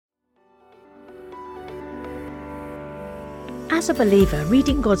As a believer,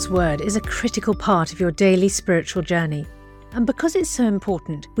 reading God's Word is a critical part of your daily spiritual journey. And because it's so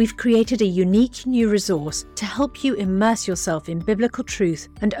important, we've created a unique new resource to help you immerse yourself in biblical truth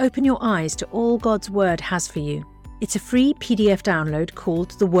and open your eyes to all God's Word has for you. It's a free PDF download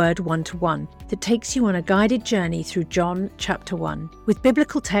called The Word 1-to-1 that takes you on a guided journey through John chapter 1. With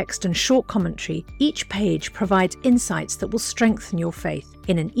biblical text and short commentary, each page provides insights that will strengthen your faith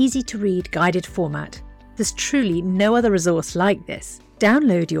in an easy-to-read guided format. There's truly no other resource like this.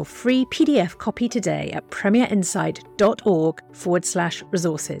 Download your free PDF copy today at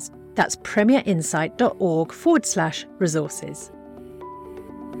premierinsight.org/resources. That's premierinsight.org/resources.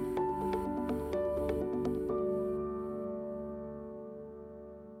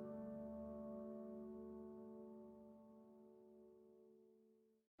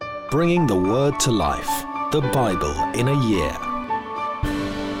 Bringing the Word to life. The Bible in a year.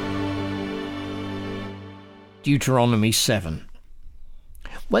 Deuteronomy 7.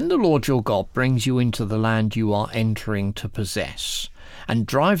 When the Lord your God brings you into the land you are entering to possess, and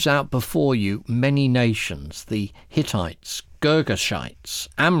drives out before you many nations, the Hittites, Girgashites,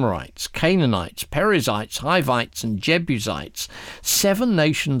 Amorites, Canaanites, Perizzites, Hivites, and Jebusites, 7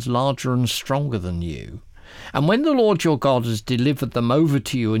 nations larger and stronger than you, and when the Lord your God has delivered them over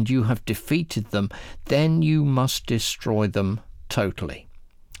to you and you have defeated them, then you must destroy them totally.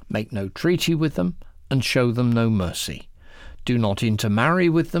 Make no treaty with them, and show them no mercy. Do not intermarry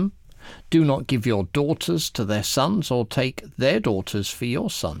with them. Do not give your daughters to their sons, or take their daughters for your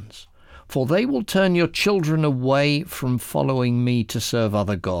sons. For they will turn your children away from following me to serve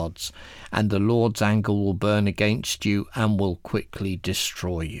other gods, and the Lord's anger will burn against you and will quickly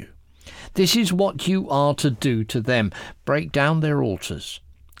destroy you. This is what you are to do to them. Break down their altars,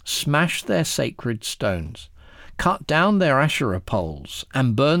 smash their sacred stones, cut down their Asherah poles,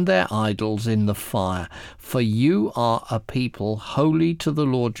 and burn their idols in the fire, for you are a people holy to the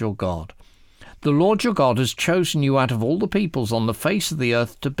Lord your God. The Lord your God has chosen you out of all the peoples on the face of the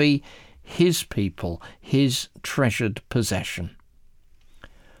earth to be his people, his treasured possession.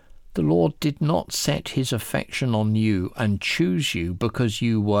 The Lord did not set his affection on you and choose you because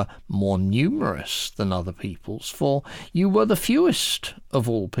you were more numerous than other peoples, for you were the fewest of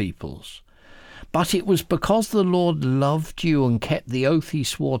all peoples. But it was because the Lord loved you and kept the oath he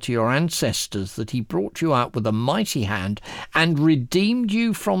swore to your ancestors that he brought you out with a mighty hand and redeemed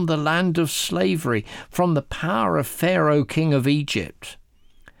you from the land of slavery, from the power of Pharaoh, king of Egypt.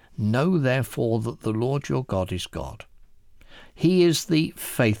 Know therefore that the Lord your God is God. He is the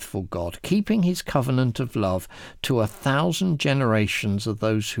faithful God, keeping his covenant of love to 1,000 generations of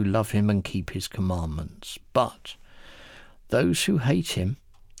those who love him and keep his commandments. But those who hate him,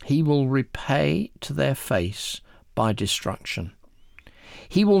 he will repay to their face by destruction.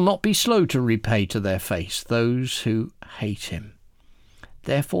 He will not be slow to repay to their face those who hate him.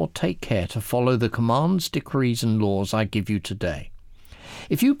 Therefore take care to follow the commands, decrees, and laws I give you today.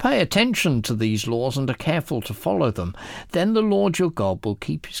 If you pay attention to these laws and are careful to follow them, then the Lord your God will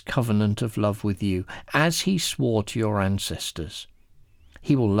keep his covenant of love with you, as he swore to your ancestors.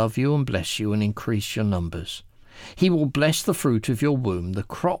 He will love you and bless you and increase your numbers. He will bless the fruit of your womb, the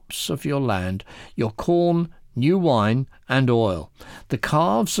crops of your land, your corn, new wine, and oil, the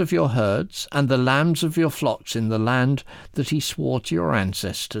calves of your herds, and the lambs of your flocks in the land that he swore to your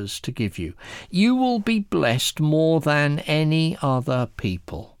ancestors to give you. You will be blessed more than any other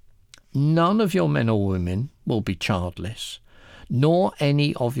people. None of your men or women will be childless, nor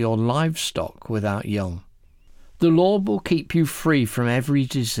any of your livestock without young. The Lord will keep you free from every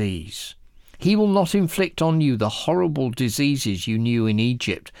disease. He will not inflict on you the horrible diseases you knew in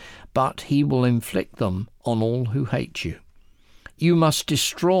Egypt, but he will inflict them on all who hate you. You must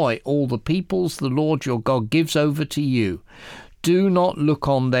destroy all the peoples the Lord your God gives over to you. Do not look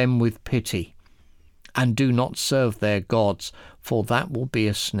on them with pity, and do not serve their gods, for that will be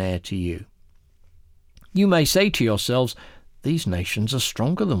a snare to you. You may say to yourselves, these nations are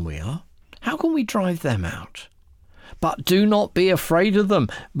stronger than we are. How can we drive them out? But do not be afraid of them.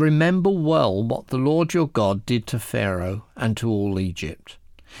 Remember well what the Lord your God did to Pharaoh and to all Egypt.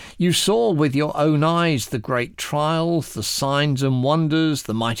 You saw with your own eyes the great trials, the signs and wonders,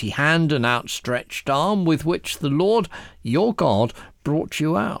 the mighty hand and outstretched arm with which the Lord your God brought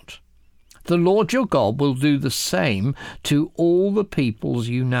you out. The Lord your God will do the same to all the peoples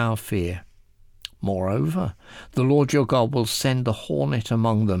you now fear. Moreover, the Lord your God will send the hornet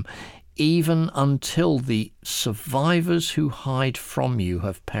among them, even until the survivors who hide from you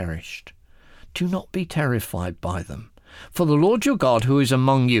have perished. Do not be terrified by them, for the Lord your God who is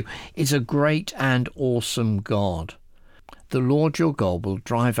among you is a great and awesome God. The Lord your God will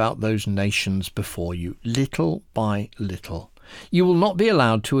drive out those nations before you, little by little. You will not be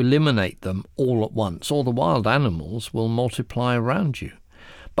allowed to eliminate them all at once, or the wild animals will multiply around you.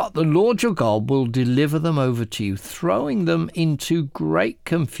 But the Lord your God will deliver them over to you, throwing them into great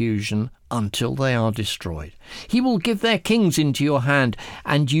confusion until they are destroyed. He will give their kings into your hand,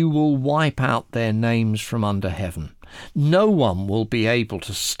 and you will wipe out their names from under heaven. No one will be able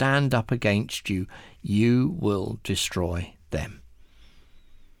to stand up against you. You will destroy them.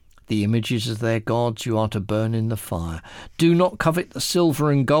 The images of their gods you are to burn in the fire. Do not covet the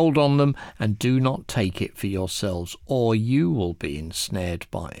silver and gold on them, and do not take it for yourselves, or you will be ensnared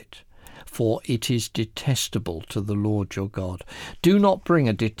by it. For it is detestable to the Lord your God. Do not bring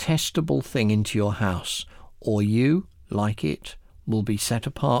a detestable thing into your house, or you, like it, will be set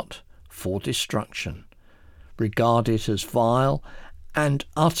apart for destruction. Regard it as vile, and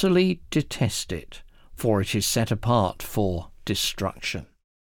utterly detest it, for it is set apart for destruction.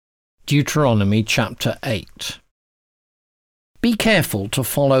 Deuteronomy chapter 8. Be careful to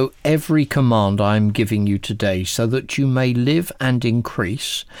follow every command I am giving you today, so that you may live and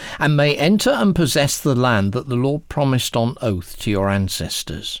increase, and may enter and possess the land that the Lord promised on oath to your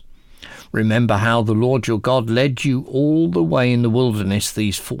ancestors. Remember how the Lord your God led you all the way in the wilderness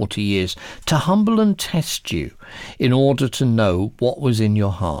these 40 years, to humble and test you, in order to know what was in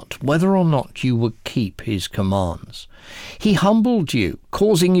your heart, whether or not you would keep his commands. He humbled you,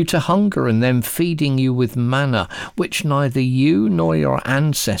 causing you to hunger, and then feeding you with manna, which neither you nor your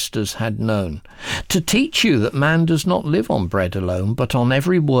ancestors had known, to teach you that man does not live on bread alone, but on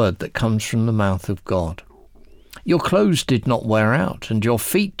every word that comes from the mouth of God. Your clothes did not wear out, and your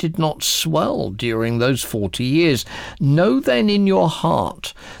feet did not swell during those 40 years. Know then in your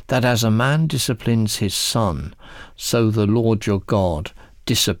heart that as a man disciplines his son, so the Lord your God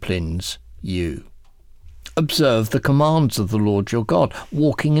disciplines you. Observe the commands of the Lord your God,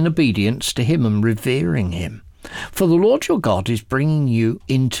 walking in obedience to him and revering him. For the Lord your God is bringing you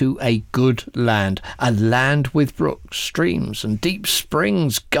into a good land, a land with brooks, streams, and deep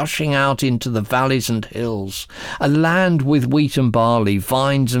springs gushing out into the valleys and hills, a land with wheat and barley,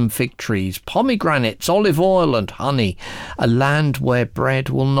 vines and fig trees, pomegranates, olive oil and honey, a land where bread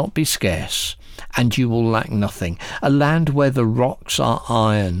will not be scarce, and you will lack nothing, a land where the rocks are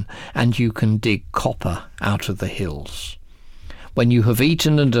iron, and you can dig copper out of the hills. When you have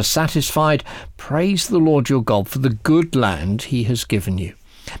eaten and are satisfied, praise the Lord your God for the good land he has given you.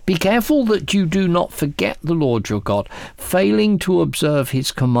 Be careful that you do not forget the Lord your God, failing to observe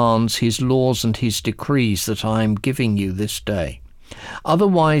his commands, his laws, and his decrees that I am giving you this day.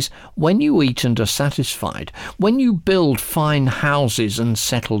 Otherwise, when you eat and are satisfied, when you build fine houses and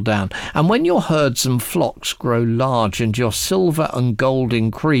settle down, and when your herds and flocks grow large, and your silver and gold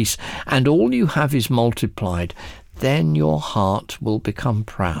increase, and all you have is multiplied, then your heart will become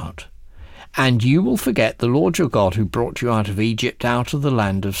proud, and you will forget the Lord your God who brought you out of Egypt, out of the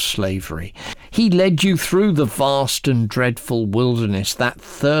land of slavery. He led you through the vast and dreadful wilderness, that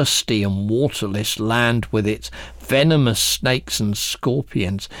thirsty and waterless land with its venomous snakes and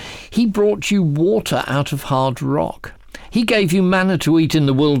scorpions. He brought you water out of hard rock. He gave you manna to eat in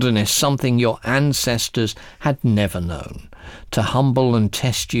the wilderness, something your ancestors had never known, to humble and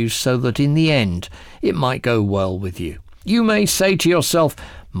test you so that in the end it might go well with you. You may say to yourself,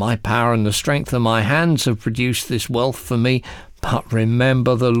 my power and the strength of my hands have produced this wealth for me, but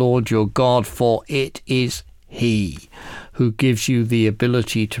remember the Lord your God, for it is he who gives you the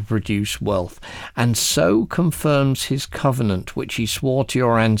ability to produce wealth, and so confirms his covenant which he swore to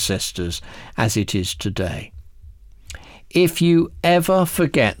your ancestors as it is today. If you ever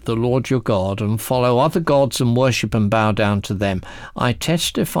forget the Lord your God and follow other gods and worship and bow down to them, I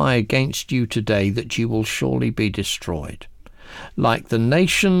testify against you today that you will surely be destroyed. Like the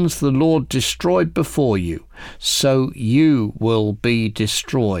nations the Lord destroyed before you, so you will be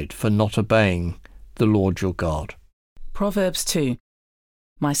destroyed for not obeying the Lord your God. Proverbs 2.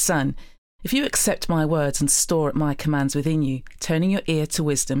 My son, if you accept my words and store up my commands within you, turning your ear to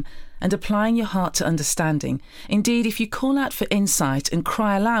wisdom and applying your heart to understanding, indeed, if you call out for insight and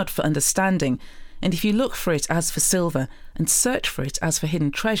cry aloud for understanding, and if you look for it as for silver and search for it as for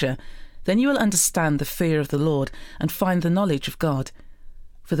hidden treasure, then you will understand the fear of the Lord and find the knowledge of God.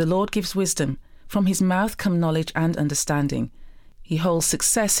 For the Lord gives wisdom, from his mouth come knowledge and understanding. He holds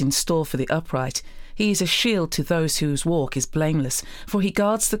success in store for the upright. He is a shield to those whose walk is blameless, for he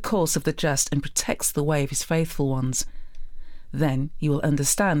guards the course of the just and protects the way of his faithful ones. Then you will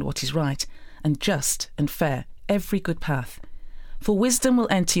understand what is right, and just and fair, every good path. For wisdom will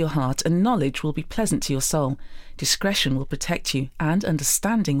enter your heart, and knowledge will be pleasant to your soul. Discretion will protect you, and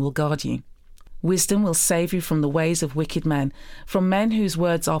understanding will guard you. Wisdom will save you from the ways of wicked men, from men whose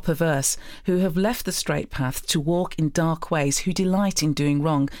words are perverse, who have left the straight path to walk in dark ways, who delight in doing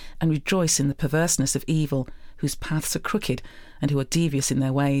wrong and rejoice in the perverseness of evil, whose paths are crooked and who are devious in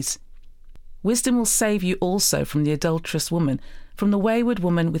their ways. Wisdom will save you also from the adulterous woman, from the wayward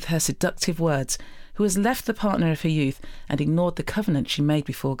woman with her seductive words, who has left the partner of her youth and ignored the covenant she made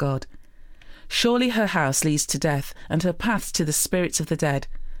before God. Surely her house leads to death, and her paths to the spirits of the dead.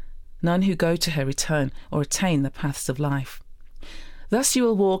 None who go to her return or attain the paths of life. Thus you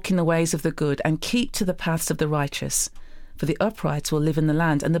will walk in the ways of the good and keep to the paths of the righteous. For the upright will live in the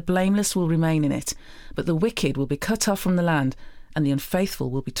land, and the blameless will remain in it. But the wicked will be cut off from the land, and the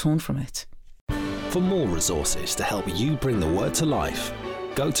unfaithful will be torn from it. For more resources to help you bring the word to life,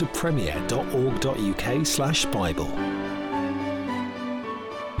 go to premier.org.uk/Bible.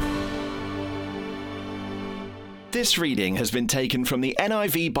 This reading has been taken from the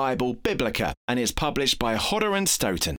NIV Bible Biblica and is published by Hodder & Stoughton.